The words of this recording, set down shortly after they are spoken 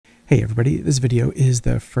Hey everybody, this video is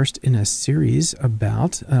the first in a series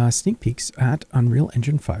about sneak peeks at Unreal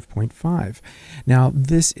Engine 5.5. Now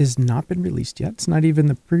this has not been released yet, it's not even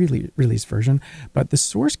the pre-release version, but the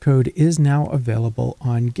source code is now available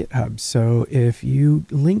on GitHub. So if you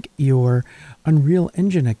link your Unreal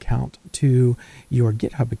Engine account to your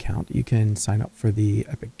GitHub account, you can sign up for the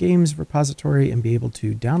Epic Games repository and be able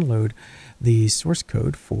to download the source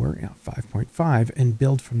code for 5.5 and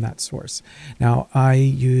build from that source. Now I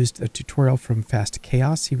used a tutorial from Fast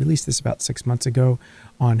Chaos. He released this about 6 months ago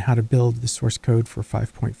on how to build the source code for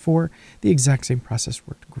 5.4. The exact same process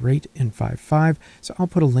worked great in 5.5. So I'll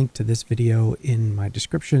put a link to this video in my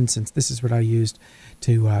description, since this is what I used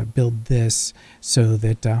to build this, so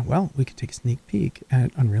that, well, we could take a sneak peek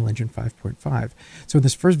at Unreal Engine 5.5. So in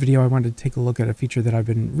this first video, I wanted to take a look at a feature that I've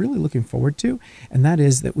been really looking forward to, and that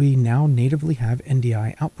is that we now natively have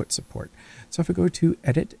NDI output support. So if I go to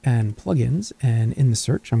Edit and Plugins, and in the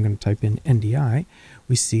search, I'm going to type in NDI,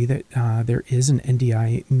 we see that there is an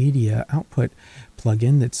NDI Media output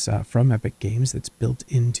plugin that's from Epic Games that's built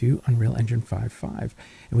into Unreal Engine 5.5.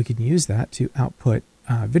 And we can use that to output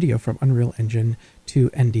video from Unreal Engine to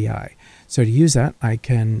NDI. So to use that, I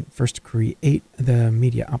can first create the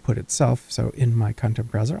media output itself. So in my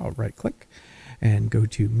content browser, I'll right click and go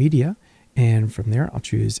to Media. And from there, I'll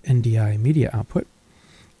choose NDI Media Output.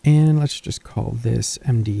 And let's just call this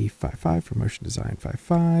MD55 for Motion Design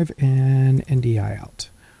 5.5 and NDI Out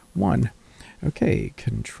 1. Okay,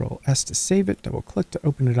 Control S to save it, double click to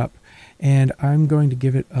open it up, and I'm going to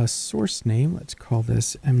give it a source name. Let's call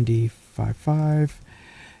this MD55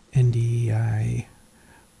 NDI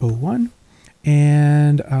 01.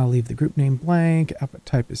 And I'll leave the group name blank. Output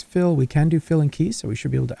type is fill. We can do fill and key, so we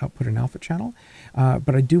should be able to output an alpha channel.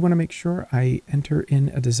 But I do want to make sure I enter in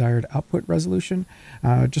a desired output resolution.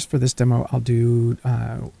 Just for this demo, I'll do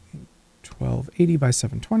 1280 by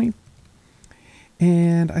 720.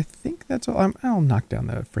 And I think that's all. I'll knock down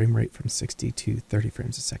the frame rate from 60 to 30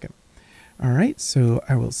 frames a second. All right, so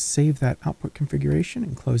I will save that output configuration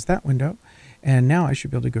and close that window. And now I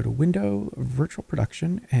should be able to go to Window, Virtual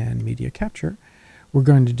Production, and Media Capture. We're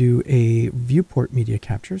going to do a viewport media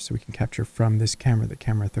capture, so we can capture from this camera, the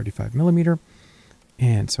camera 35mm.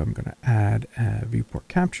 And so I'm going to add a viewport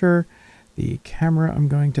capture. The camera I'm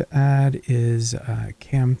going to add is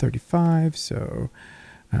Cam 35, so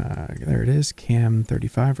there it is, Cam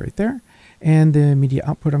 35 right there. And the media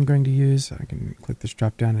output I'm going to use, I can click this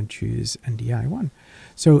drop down and choose NDI 1.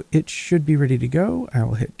 So it should be ready to go. I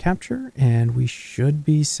will hit capture and we should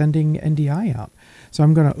be sending NDI out. So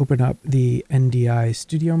I'm going to open up the NDI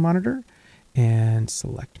Studio monitor and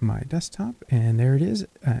select my desktop. And there it is,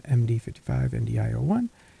 MD55 NDI 01.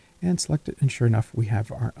 And select it, and sure enough, we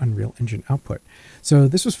have our Unreal Engine output. So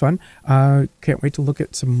this was fun. Can't wait to look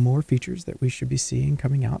at some more features that we should be seeing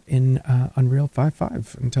coming out in Unreal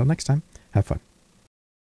 5.5. Until next time, have fun.